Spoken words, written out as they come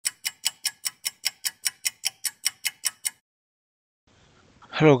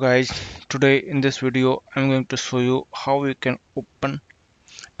Hello guys, today in this video I'm going to show you how we can open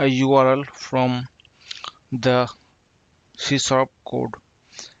a URL from the csharp code.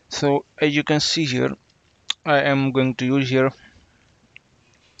 So as you can see here, I am going to use here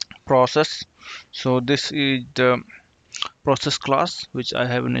process. So this is the process class which I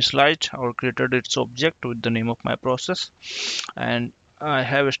have initialized or created its object with the name of my process, and I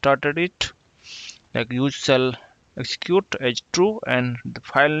have started it like use shall execute as true, and the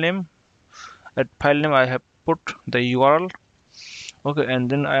file name, at file name I have put the URL. Okay, and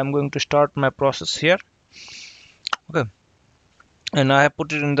then I am going to start my process here. Okay, and I have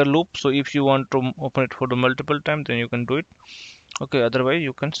put it in the loop, so if you want to open it for the multiple time, then you can do it. Okay, otherwise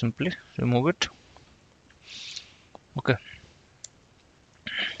you can simply remove it. Okay,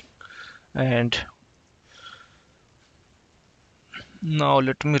 and now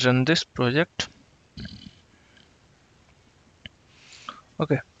let me run this project.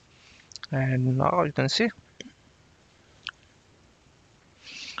 Okay, and now you can see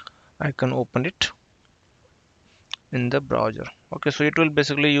I can open it in the browser. Okay, so it will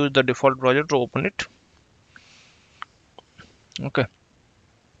basically use the default browser to open it. Okay,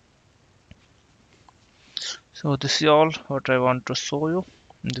 so this is all what I want to show you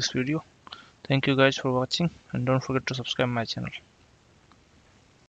in this video. Thank you guys for watching, and don't forget to subscribe my channel.